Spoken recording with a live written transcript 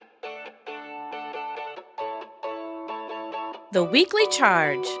The Weekly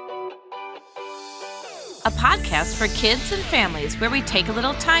Charge, a podcast for kids and families where we take a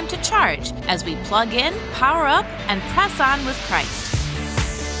little time to charge as we plug in, power up, and press on with Christ.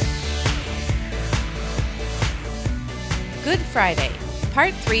 Good Friday,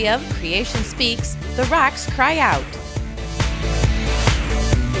 Part 3 of Creation Speaks, The Rocks Cry Out.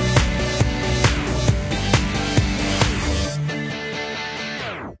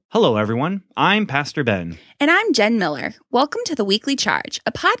 Hello, everyone. I'm Pastor Ben. And I'm Jen Miller. Welcome to The Weekly Charge,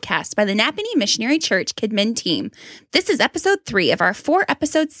 a podcast by the Napanee Missionary Church Kidmin team. This is episode 3 of our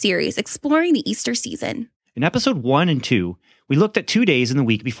 4-episode series exploring the Easter season. In episode 1 and 2, we looked at 2 days in the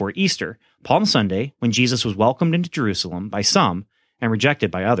week before Easter, Palm Sunday, when Jesus was welcomed into Jerusalem by some and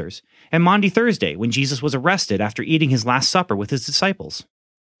rejected by others, and Maundy Thursday, when Jesus was arrested after eating his Last Supper with his disciples.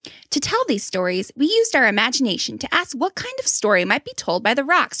 To tell these stories, we used our imagination to ask what kind of story might be told by the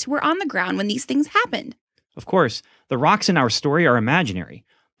rocks who were on the ground when these things happened. Of course, the rocks in our story are imaginary,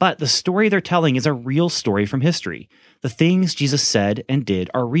 but the story they're telling is a real story from history. The things Jesus said and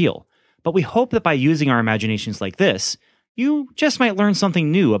did are real, but we hope that by using our imaginations like this, you just might learn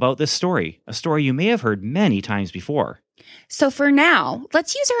something new about this story, a story you may have heard many times before. So for now,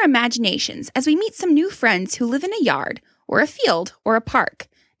 let's use our imaginations as we meet some new friends who live in a yard, or a field, or a park,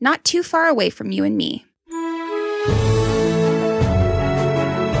 not too far away from you and me.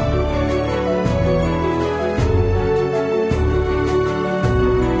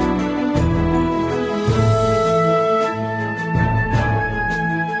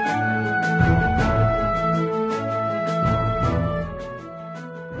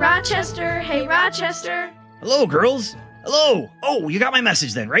 Rochester, hey Rochester. Hello, girls. Hello. Oh, you got my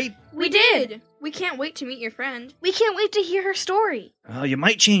message then, right? We did. We can't wait to meet your friend. We can't wait to hear her story. Well, you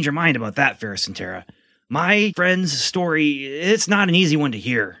might change your mind about that, Ferris and Tara. My friend's story, it's not an easy one to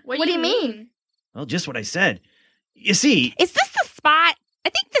hear. What do you mean? Well, just what I said. You see... Is this the spot? I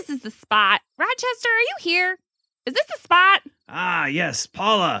think this is the spot. Rochester, are you here? Is this the spot? Ah, yes,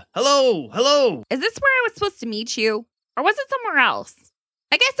 Paula. Hello. Is this where I was supposed to meet you? Or was it somewhere else?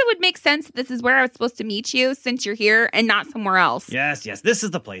 I guess it would make sense that this is where I was supposed to meet you since you're here and not somewhere else. Yes, this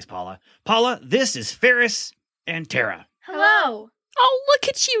is the place, Paula. Paula, this is Ferris and Tara. Hello. Oh, look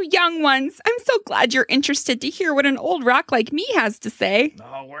at you, young ones. I'm so glad you're interested to hear what an old rock like me has to say.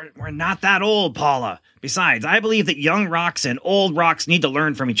 No, we're not that old, Paula. Besides, I believe that young rocks and old rocks need to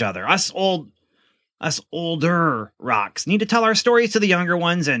learn from each other. Us older rocks need to tell our stories to the younger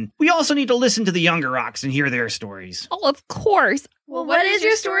ones, and we also need to listen to the younger rocks and hear their stories. Oh, of course. Well, what is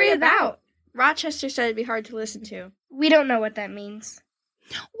your story about? Rochester said it'd be hard to listen to. We don't know what that means.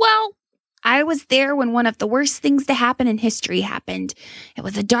 Well, I was there when one of the worst things to happen in history happened. It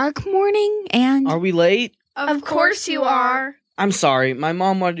was a dark morning and... Are we late? Of course you are. I'm sorry. My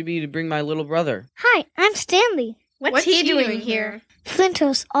mom wanted me to bring my little brother. Hi, I'm Stanley. What's he doing here? Flint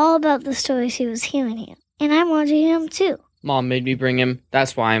told us all about the stories he was hearing here, and I wanted to hear them too. Mom made me bring him.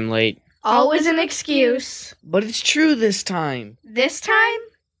 That's why I'm late. Always an excuse. But it's true this time. This time?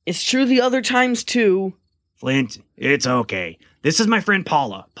 It's true the other times too. Flint, it's okay. This is my friend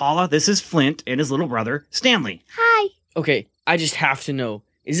Paula. Paula, this is Flint and his little brother, Stanley. Hi. Okay, I just have to know.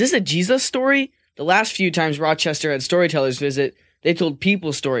 Is this a Jesus story? The last few times Rochester had storytellers visit, they told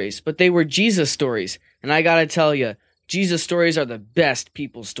people stories, but they were Jesus stories. And I gotta tell you, Jesus stories are the best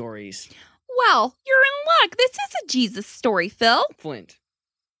people stories. Well, you're in luck. This is a Jesus story, Phil. Flint,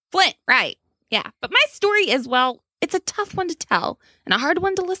 right. Yeah, but my story is, well, it's a tough one to tell and a hard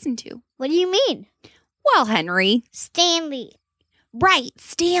one to listen to. What do you mean? Well, Henry. Stanley. Right,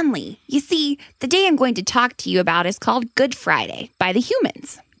 Stanley. You see, the day I'm going to talk to you about is called Good Friday by the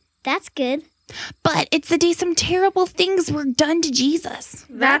humans. That's good. But it's the day some terrible things were done to Jesus.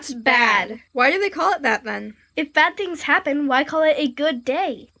 That's bad. Why do they call it that then? If bad things happen, why call it a good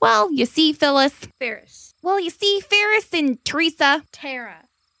day? Well, you see, Phyllis. Ferris. Ferris and Teresa. Tara.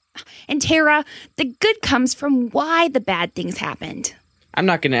 And Tara, the good comes from why the bad things happened. I'm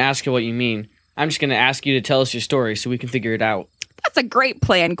not gonna ask you what you mean. I'm just gonna ask you to tell us your story so we can figure it out. That's a great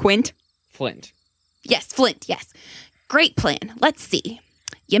plan, Quint. Flint. Yes, Flint, yes. Great plan. Let's see.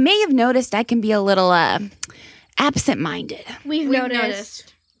 You may have noticed I can be a little, absent-minded. We've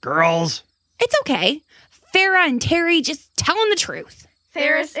noticed. Girls. It's okay. Farrah and Terry just telling the truth.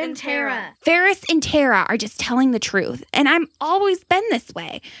 Ferris and Tara. Ferris and Tara are just telling the truth, and I'm always been this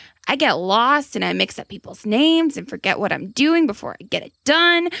way. I get lost and I mix up people's names and forget what I'm doing before I get it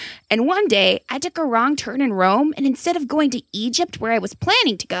done. And one day I took a wrong turn in Rome, and instead of going to Egypt where I was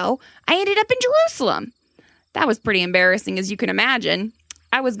planning to go, I ended up in Jerusalem. That was pretty embarrassing, as you can imagine.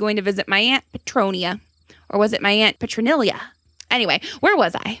 I was going to visit my Aunt Petronia. Or was it my Aunt Petronilia? Anyway, where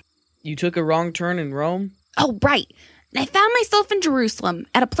was I? You took a wrong turn in Rome? Oh, right. and I found myself in Jerusalem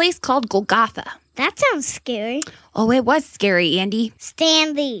at a place called Golgotha. That sounds scary. Oh, it was scary, Andy.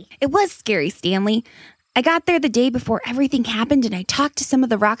 Stanley. It was scary, Stanley. I got there the day before everything happened, and I talked to some of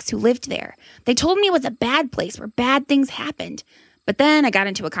the rocks who lived there. They told me it was a bad place where bad things happened. But then I got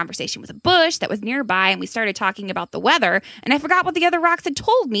into a conversation with a bush that was nearby, and we started talking about the weather, and I forgot what the other rocks had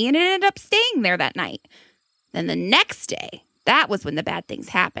told me, and it ended up staying there that night. Then the next day, that was when the bad things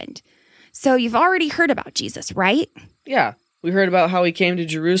happened. So you've already heard about Jesus, right? Yeah, we heard about how he came to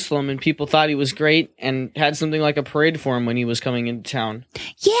Jerusalem and people thought he was great and had something like a parade for him when he was coming into town.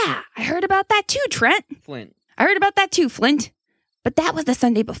 Yeah, I heard about that too, Trent. Flint. I heard about that too, Flint. But that was the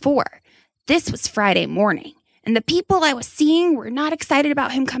Sunday before. This was Friday morning. And the people I was seeing were not excited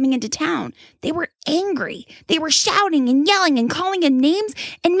about him coming into town. They were angry. They were shouting and yelling and calling him names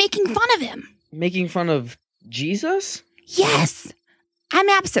and making fun of him. Making fun of Jesus? Yes. I'm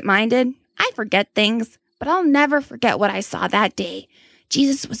absent-minded. I forget things, but I'll never forget what I saw that day.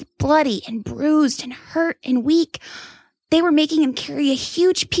 Jesus was bloody and bruised and hurt and weak. They were making him carry a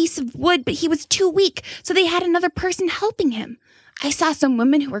huge piece of wood, but he was too weak, so they had another person helping him. I saw some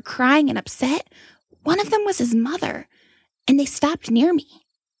women who were crying and upset. One of them was his mother, and they stopped near me.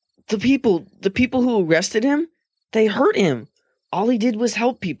 The people who arrested him, they hurt him. All he did was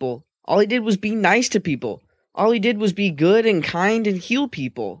help people. All he did was be nice to people. All he did was be good and kind and heal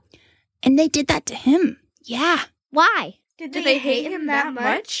people. And they did that to him. Yeah, Why? Did they hate him that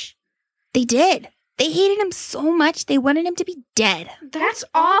much? they did. They hated him so much they wanted him to be dead. That's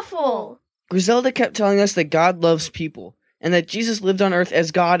awful. Griselda kept telling us that God loves people and that Jesus lived on earth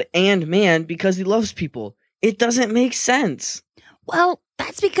as God and man because he loves people. It doesn't make sense. Well,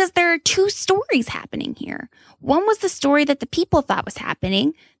 that's because there are two stories happening here. One was the story that the people thought was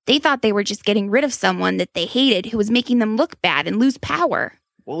happening. They thought they were just getting rid of someone that they hated who was making them look bad and lose power.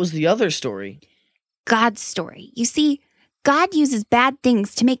 What was the other story? God's story. You see, God uses bad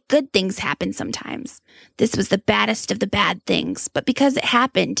things to make good things happen sometimes. This was the baddest of the bad things, but because it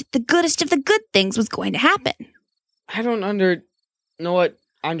happened, the goodest of the good things was going to happen. I don't know what?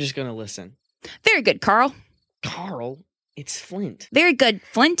 I'm just going to listen. Very good, Carl. Carl, it's Flint. Very good,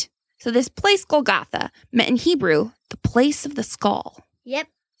 Flint. So this place, Golgotha, meant in Hebrew, the place of the skull. Yep.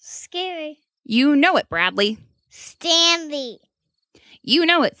 Scary. You know it, Bradley. Stanley. You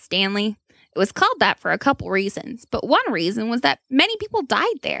know it, Stanley. It was called that for a couple reasons, but one reason was that many people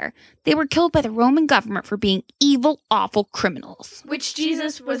died there. They were killed by the Roman government for being evil, awful criminals. Which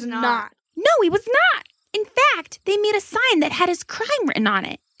Jesus was not. No, he was not. In fact, they made a sign that had his crime written on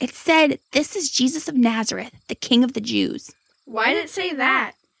it. It said, "This is Jesus of Nazareth, the King of the Jews." Why did it say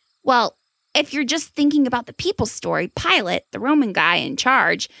that? Well, if you're just thinking about the people's story, Pilate, the Roman guy in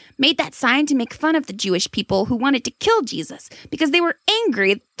charge, made that sign to make fun of the Jewish people who wanted to kill Jesus because they were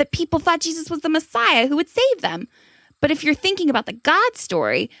angry that people thought Jesus was the Messiah who would save them. But if you're thinking about the God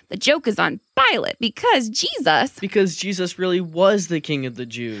story, the joke is on Pilate because Jesus really was the King of the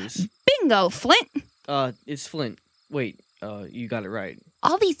Jews. Bingo, Flint. It's Flint. Wait, you got it right.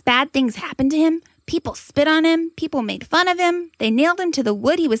 All these bad things happened to him. People spit on him. People made fun of him. They nailed him to the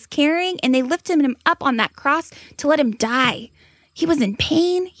wood he was carrying, and they lifted him up on that cross to let him die. He was in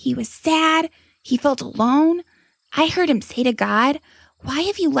pain. He was sad. He felt alone. I heard him say to God, "Why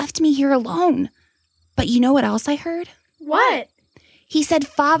have you left me here alone?" But you know what else I heard? What? He said,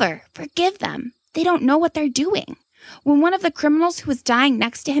 "Father, forgive them. They don't know what they're doing." When one of the criminals who was dying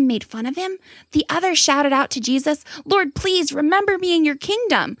next to him made fun of him, the other shouted out to Jesus, "Lord, please remember me in your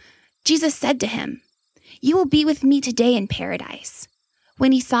kingdom." Jesus said to him, "You will be with me today in paradise."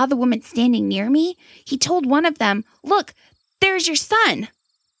 When he saw the woman standing near me, he told one of them, "Look, there's your son."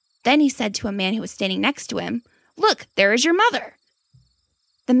 Then he said to a man who was standing next to him, "Look, there is your mother."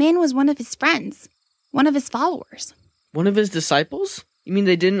 The man was one of his friends, one of his followers. One of his disciples? You mean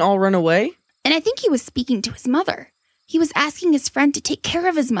they didn't all run away? And I think he was speaking to his mother. He was asking his friend to take care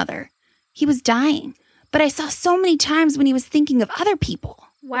of his mother. He was dying, but I saw so many times when he was thinking of other people.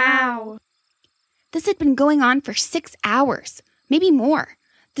 Wow. This had been going on for 6 hours, maybe more.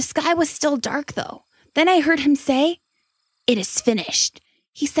 The sky was still dark, though. Then I heard him say, "It is finished."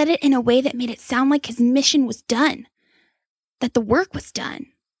 He said it in a way that made it sound like his mission was done, that the work was done.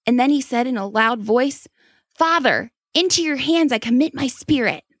 And then he said in a loud voice, "Father, into your hands I commit my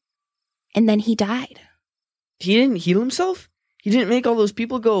spirit." And then he died. He didn't heal himself? He didn't make all those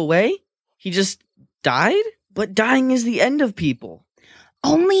people go away? He just died? But dying is the end of people.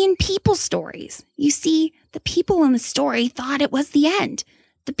 Only in people stories. You see, the people in the story thought it was the end.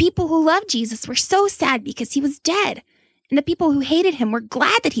 The people who loved Jesus were so sad because he was dead. And the people who hated him were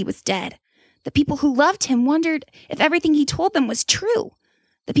glad that he was dead. The people who loved him wondered if everything he told them was true.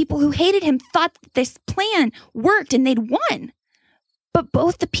 The people who hated him thought that this plan worked and they'd won. But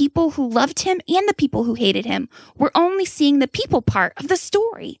both the people who loved him and the people who hated him were only seeing the people part of the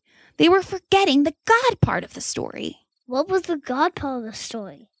story. They were forgetting the God part of the story. What was the God part of the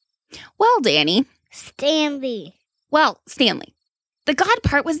story? Well, Danny. Stanley. Well, Stanley. The God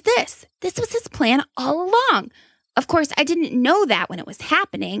part was this. This was his plan all along. Of course, I didn't know that when it was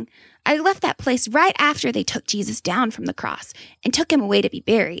happening. I left that place right after they took Jesus down from the cross and took him away to be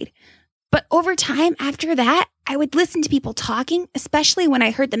buried. But over time after that, I would listen to people talking, especially when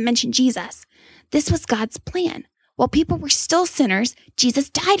I heard them mention Jesus. This was God's plan. While people were still sinners, Jesus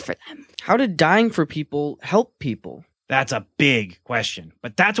died for them. How did dying for people help people? That's a big question,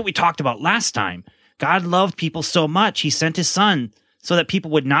 but that's what we talked about last time. God loved people so much, he sent his son so that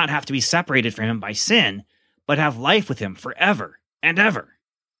people would not have to be separated from him by sin, but have life with him forever and ever.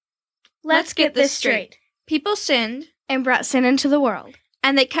 Let's get this straight. People sinned and brought sin into the world,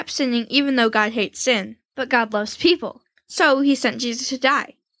 and they kept sinning even though God hates sin. But God loves people, so he sent Jesus to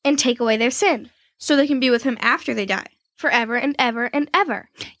die And take away their sin. so they can be with him after they die. Forever and ever and ever.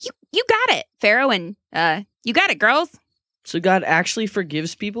 You got it, Pharaoh, and you got it, girls. So God actually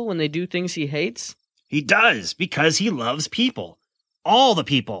forgives people when they do things he hates? He does, because he loves people. All the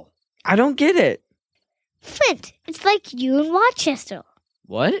people. I don't get it. Flint, it's like you and Rochester.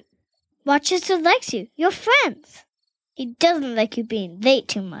 What? Rochester likes you. You're friends. He doesn't like you being late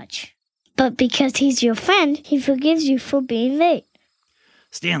too much. But because he's your friend, he forgives you for being late.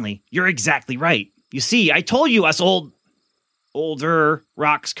 Stanley, you're exactly right. You see, I told you us older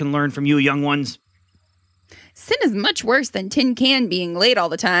rocks can learn from you young ones. Sin is much worse than Tin Can being late all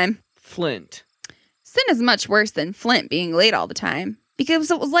the time. Flint. Sin is much worse than Flint being late all the time, because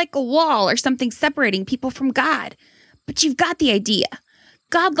it was like a wall or something separating people from God. But you've got the idea.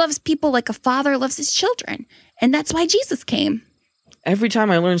 God loves people like a father loves his children, and that's why Jesus came. Every time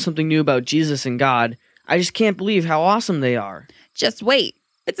I learn something new about Jesus and God, I just can't believe how awesome they are. Just wait.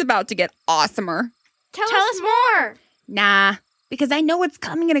 It's about to get awesomer. Tell us more! Nah, because I know it's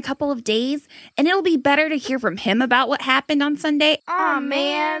coming in a couple of days, and it'll be better to hear from him about what happened on Sunday. Aw,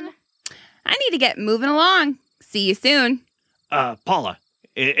 man. I need to get moving along. See you soon. Paula,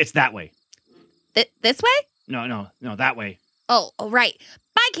 it's that way. This way? No, that way. Oh, right.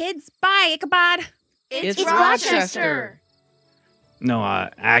 Bye, kids. Bye, Ichabod. It's Rochester. No,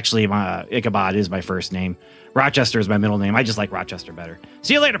 actually, my Ichabod is my first name. Rochester is my middle name. I just like Rochester better.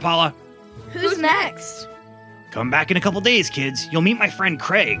 See you later, Paula. Who's next? Come back in a couple days, kids. You'll meet my friend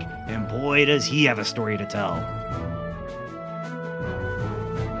Craig, and boy, does he have a story to tell.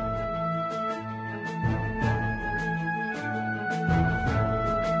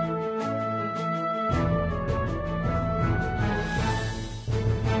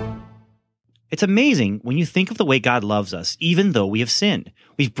 It's amazing when you think of the way God loves us, even though we have sinned.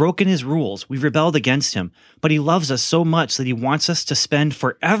 We've broken his rules, we've rebelled against him, but he loves us so much that he wants us to spend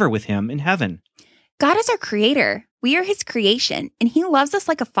forever with him in heaven. God is our creator. We are his creation, and he loves us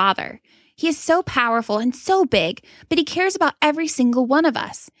like a father. He is so powerful and so big, but he cares about every single one of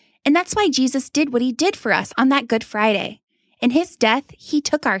us. And that's why Jesus did what he did for us on that Good Friday. In his death, he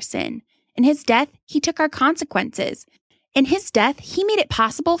took our sin. In his death, he took our consequences. In his death, he made it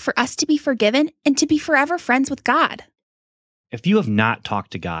possible for us to be forgiven and to be forever friends with God. If you have not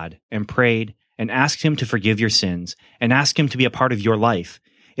talked to God and prayed and asked him to forgive your sins and ask him to be a part of your life,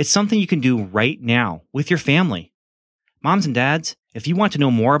 it's something you can do right now with your family. Moms and dads, if you want to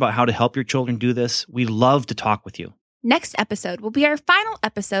know more about how to help your children do this, we'd love to talk with you. Next episode will be our final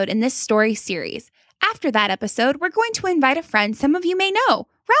episode in this story series. After that episode, we're going to invite a friend some of you may know,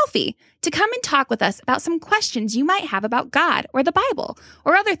 Ralphie, to come and talk with us about some questions you might have about God or the Bible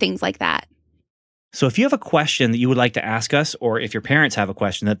or other things like that. So if you have a question that you would like to ask us, or if your parents have a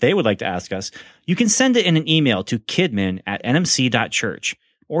question that they would like to ask us, you can send it in an email to kidmin@nmc.church,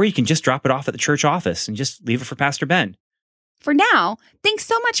 or you can just drop it off at the church office and just leave it for Pastor Ben. For now, thanks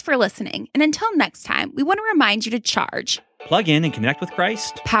so much for listening. And until next time, we want to remind you to charge, Plug in and connect with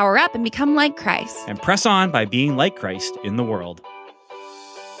Christ, power up and become like Christ. and press on by being like Christ in the world.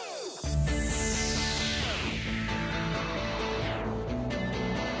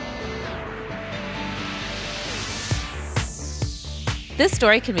 This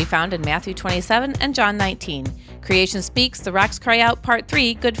story can be found in Matthew 27 and John 19. Creation Speaks, The Rocks Cry Out, Part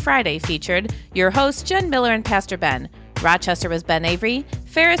 3, Good Friday featured your hosts, Jen Miller and Pastor Ben. Rochester was Ben Avery.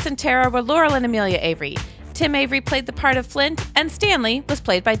 Ferris and Tara were Laurel and Amelia Avery. Tim Avery played the part of Flint, and Stanley was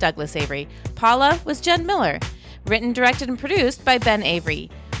played by Douglas Avery. Paula was Jen Miller. Written, directed, and produced by Ben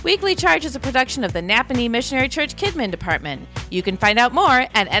Avery. Weekly Charge is a production of the Napanee Missionary Church Kidman Department. You can find out more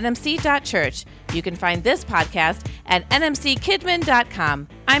at nmc.church. You can find this podcast at nmckidman.com.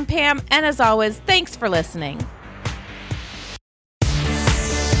 I'm Pam, and as always, thanks for listening.